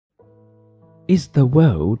Is the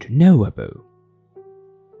world knowable?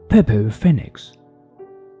 Purple Phoenix.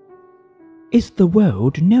 Is the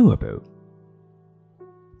world knowable?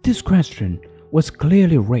 This question was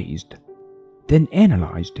clearly raised, then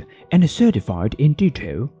analyzed and certified in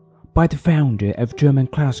detail by the founder of German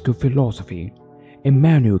classical philosophy,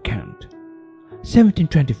 Immanuel Kant,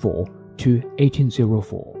 1724 to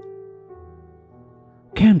 1804.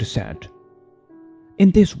 Kant said,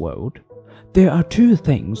 "In this world, there are two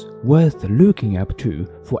things worth looking up to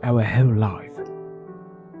for our whole life.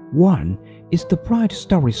 One is the bright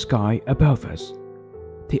starry sky above us.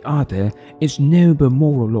 The other is noble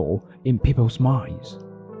moral law in people's minds.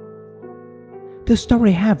 The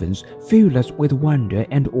starry heavens fill us with wonder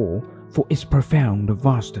and awe for its profound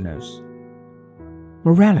vastness.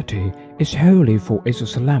 Morality is holy for its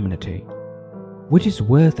solemnity, which is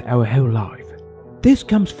worth our whole life." This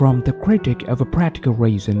comes from the Critique of Practical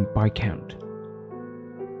Reason by Kant.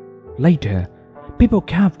 Later, people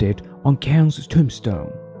carved it on Kant's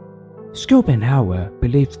tombstone. Schopenhauer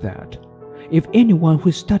believes that if anyone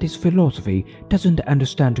who studies philosophy doesn't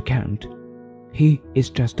understand Kant, he is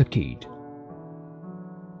just a kid.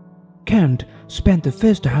 Kant spent the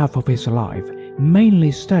first half of his life mainly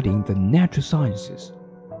studying the natural sciences,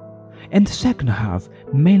 and the second half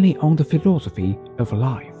mainly on the philosophy of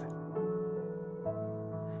life.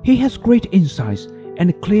 He has great insights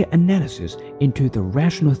and clear analysis into the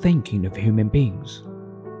rational thinking of human beings.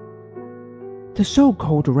 The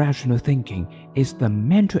so-called rational thinking is the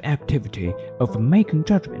mental activity of making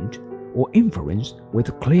judgment or inference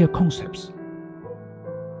with clear concepts.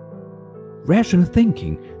 Rational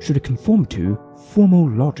thinking should conform to formal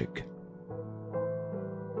logic.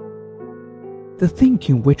 The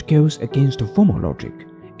thinking which goes against formal logic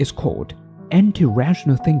is called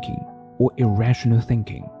anti-rational thinking or irrational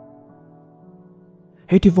thinking.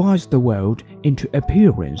 He divides the world into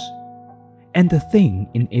appearance and the thing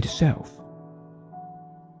in itself.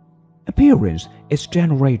 Appearance is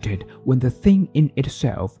generated when the thing in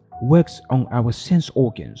itself works on our sense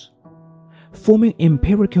organs, forming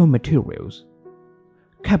empirical materials,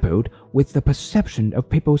 coupled with the perception of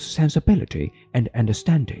people's sensibility and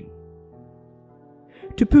understanding.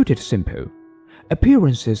 To put it simple,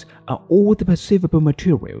 appearances are all the perceivable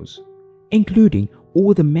materials, including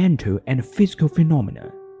all the mental and physical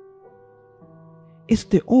phenomena. It's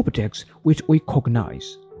the objects which we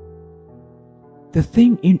cognize. The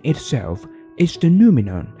thing in itself is the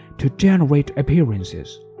noumenon to generate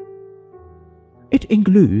appearances. It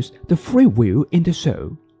includes the free will in the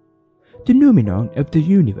soul, the noumenon of the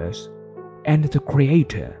universe, and the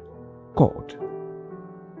Creator, God.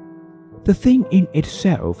 The thing in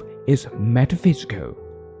itself is metaphysical.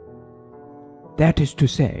 That is to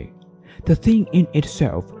say, the thing in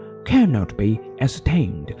itself cannot be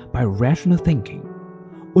ascertained by rational thinking,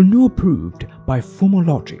 or nor proved by formal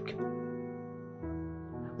logic.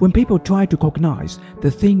 When people try to cognize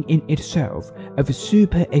the thing in itself of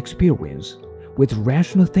super experience with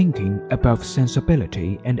rational thinking above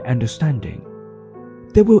sensibility and understanding,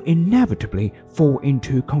 they will inevitably fall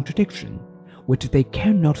into contradiction which they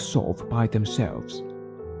cannot solve by themselves.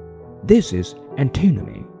 This is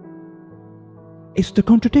antinomy. It's the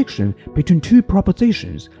contradiction between two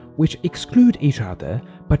propositions which exclude each other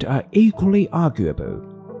but are equally arguable.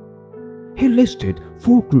 He listed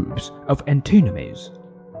 4 groups of antinomies.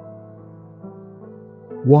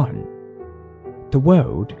 1. The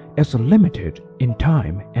world is limited in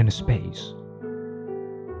time and space.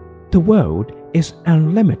 The world is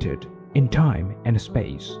unlimited in time and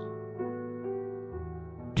space.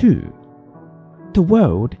 2. The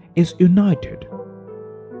world is united.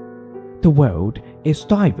 The world is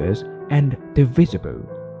diverse and divisible.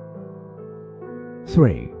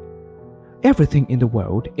 3. Everything in the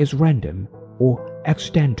world is random or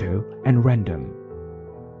accidental and random.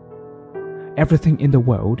 Everything in the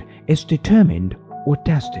world is determined or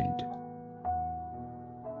destined.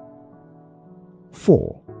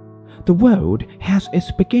 4. The world has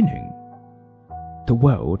its beginning. The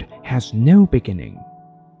world has no beginning.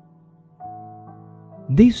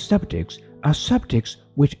 These subjects are subjects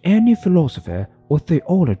which any philosopher or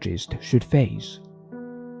theologist should face.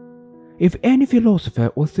 If any philosopher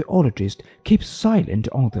or theologist keeps silent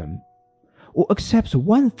on them, or accepts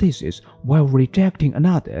one thesis while rejecting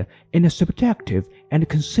another in a subjective and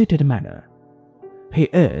considered manner,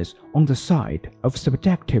 he errs on the side of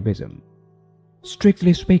subjectivism.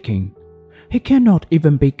 Strictly speaking, he cannot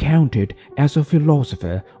even be counted as a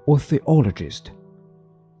philosopher or theologist.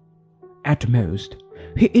 At most,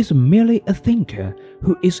 he is merely a thinker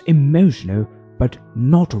who is emotional but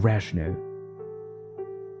not rational.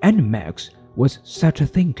 And Marx was such a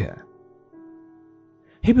thinker.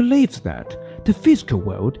 He believes that the physical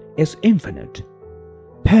world is infinite,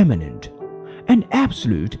 permanent, and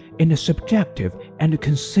absolute in a subjective and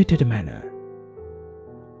conceited manner.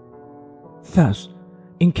 Thus,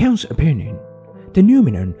 in Kant's opinion, the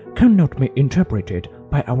noumenon cannot be interpreted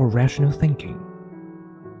by our rational thinking.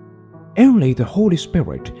 Only the Holy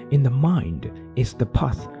Spirit in the mind is the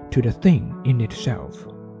path to the thing in itself.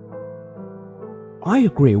 I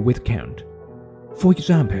agree with Kant. For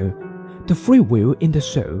example, the free will in the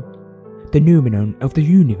soul, the noumenon of the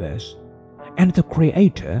universe, and the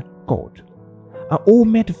Creator, God, are all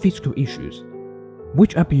metaphysical issues,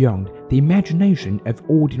 which are beyond the imagination of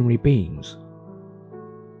ordinary beings.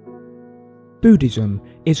 Buddhism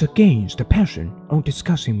is against the passion on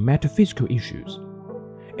discussing metaphysical issues.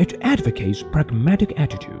 It advocates pragmatic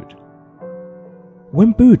attitude.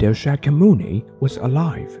 When Buddha Shakyamuni was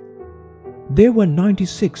alive, there were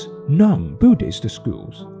 96 non-Buddhist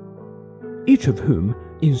schools, each of whom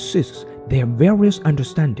insists their various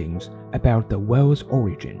understandings about the world's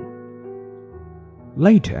origin.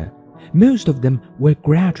 Later, most of them were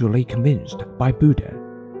gradually convinced by Buddha,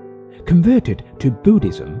 converted to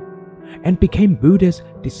Buddhism, and became Buddha's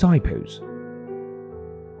disciples.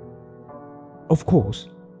 Of course,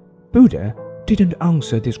 Buddha didn't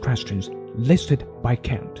answer these questions listed by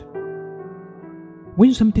Kant.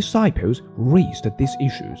 When some disciples raised these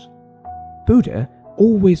issues, Buddha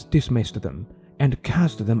always dismissed them and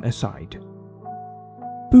cast them aside.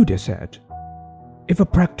 Buddha said, "If a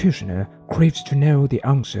practitioner craves to know the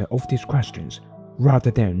answer of these questions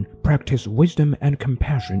rather than practice wisdom and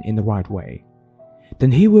compassion in the right way,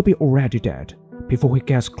 then he will be already dead before he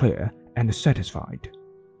gets clear and satisfied."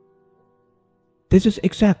 This is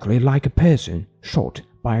exactly like a person shot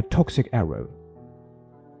by a toxic arrow.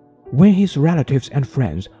 When his relatives and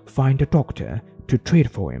friends find a doctor to treat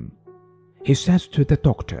for him, he says to the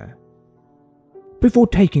doctor, "Before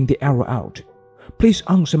taking the arrow out, please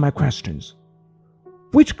answer my questions.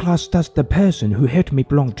 Which class does the person who hit me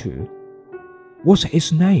belong to? What's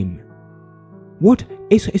his name? What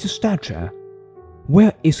is his stature?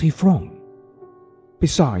 Where is he from?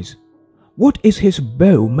 Besides, what is his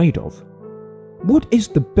bow made of? What is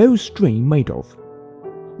the bowstring made of?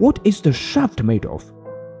 What is the shaft made of?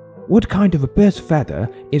 What kind of a bird's feather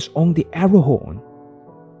is on the arrow horn?"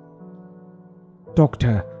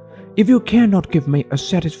 "Doctor, if you cannot give me a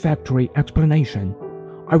satisfactory explanation,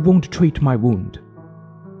 I won't treat my wound."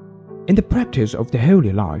 In the practice of the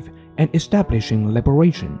holy life and establishing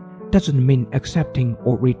liberation doesn't mean accepting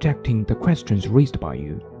or rejecting the questions raised by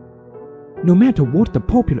you. No matter what the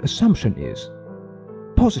popular assumption is,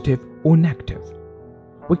 positive or negative,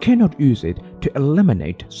 we cannot use it to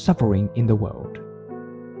eliminate suffering in the world.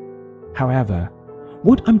 However,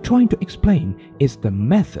 what I'm trying to explain is the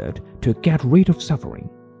method to get rid of suffering,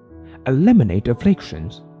 eliminate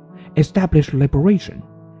afflictions, establish liberation,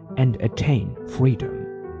 and attain freedom.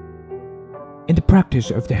 In the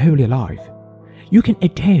practice of the holy life, you can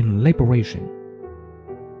attain liberation.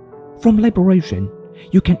 From liberation,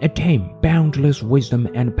 you can attain boundless wisdom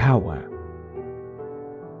and power.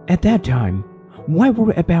 At that time, why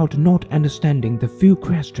worry about not understanding the few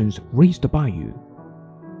questions raised by you?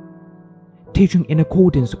 Teaching in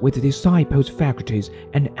accordance with the disciples' faculties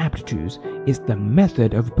and aptitudes is the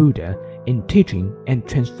method of Buddha in teaching and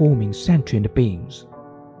transforming sentient beings.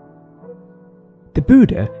 The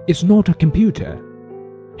Buddha is not a computer.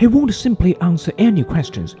 He won't simply answer any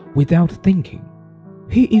questions without thinking.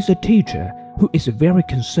 He is a teacher who is very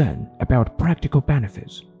concerned about practical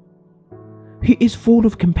benefits. He is full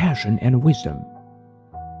of compassion and wisdom.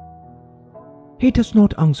 He does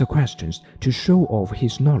not answer questions to show off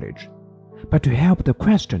his knowledge, but to help the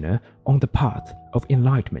questioner on the path of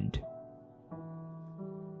enlightenment.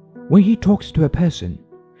 When he talks to a person,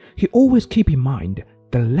 he always keeps in mind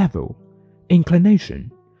the level,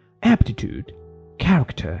 inclination, aptitude,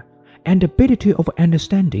 character, and ability of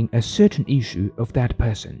understanding a certain issue of that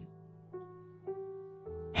person.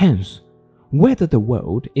 Hence, whether the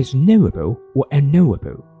world is knowable or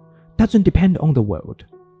unknowable doesn't depend on the world,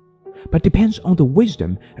 but depends on the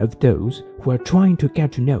wisdom of those who are trying to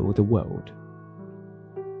get to know the world.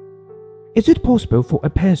 Is it possible for a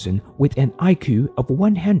person with an IQ of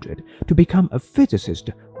 100 to become a physicist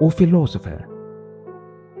or philosopher?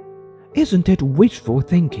 Isn't it wishful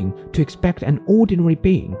thinking to expect an ordinary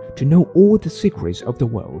being to know all the secrets of the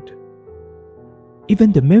world?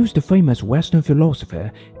 Even the most famous Western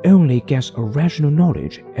philosopher only gets a rational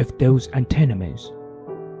knowledge of those antinomies.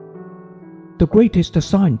 The greatest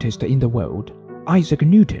scientist in the world, Isaac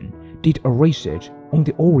Newton, did a research on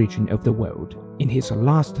the origin of the world in his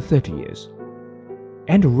last 30 years,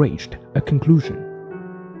 and reached a conclusion: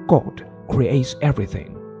 God creates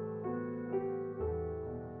everything.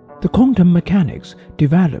 The quantum mechanics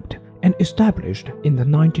developed and established in the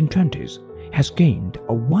 1920s has gained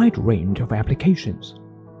a wide range of applications.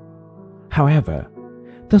 However,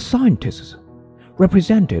 the scientists,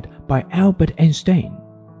 represented by Albert Einstein,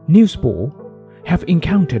 Niels Bohr, have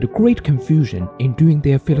encountered great confusion in doing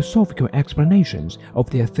their philosophical explanations of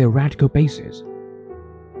their theoretical basis.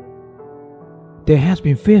 There has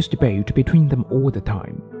been fierce debate between them all the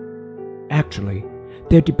time. Actually,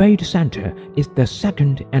 their debate center is the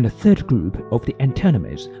second and third group of the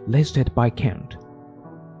antinomies listed by Kant,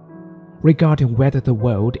 regarding whether the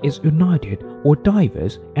world is united or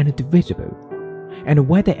diverse and divisible, and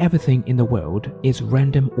whether everything in the world is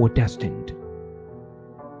random or destined.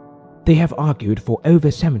 They have argued for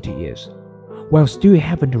over 70 years, while still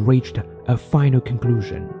haven't reached a final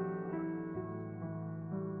conclusion.